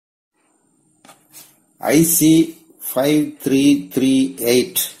IC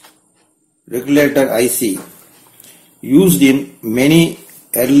 5338 regulator IC used in many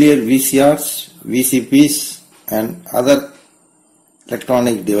earlier VCRs, VCPS and other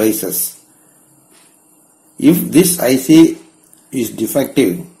electronic devices. If this IC is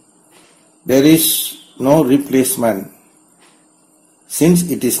defective, there is no replacement since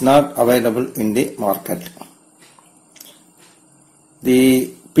it is not available in the market.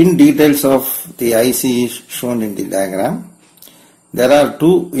 The pin details of the IC is shown in the diagram. There are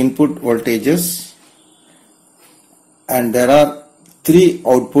two input voltages and there are three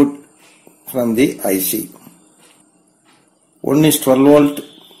output from the IC. One is 12 volt,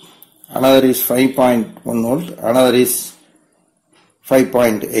 another is 5.1 volt, another is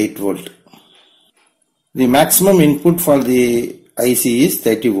 5.8 volt. The maximum input for the IC is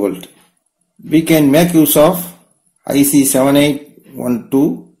 30 volt. We can make use of IC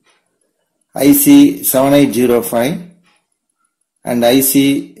 7812, IC 7805 and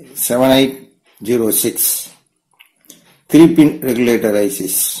IC 7806. 3-pin regulator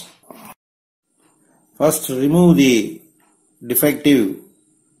ICs. First, remove the defective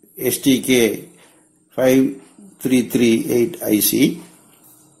STK 5338 IC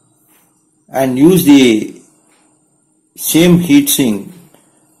and use the same heatsink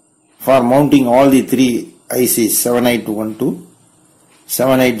for mounting all the three ICs 7812,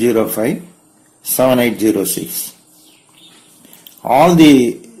 7805, 7806. All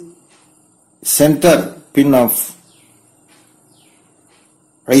the center pin of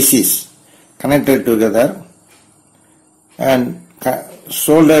ICs connected together and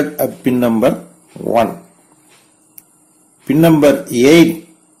soldered at pin number 1. Pin number 8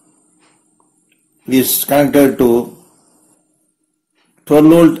 is connected to 12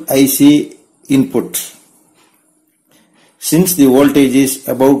 volt IC input since the voltage is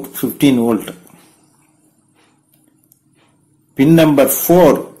about 15 volt. Pin number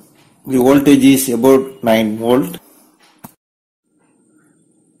 4, the voltage is about 9 volt.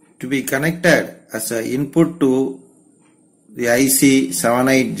 To be connected as an input to the IC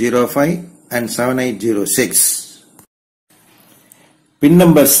 7805 and 7806. Pin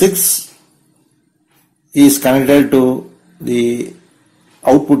number 6 is connected to the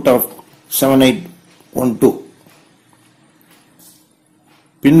output of 7812.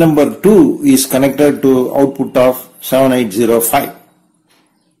 Pin number 2 is connected to output of 7805.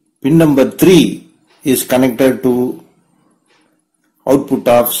 Pin number 3 is connected to output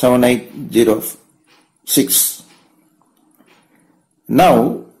of 7806.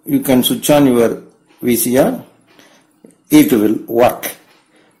 Now you can switch on your VCR. It will work.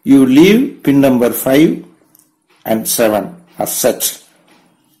 You leave pin number 5 and 7 as such.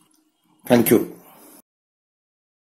 Thank you.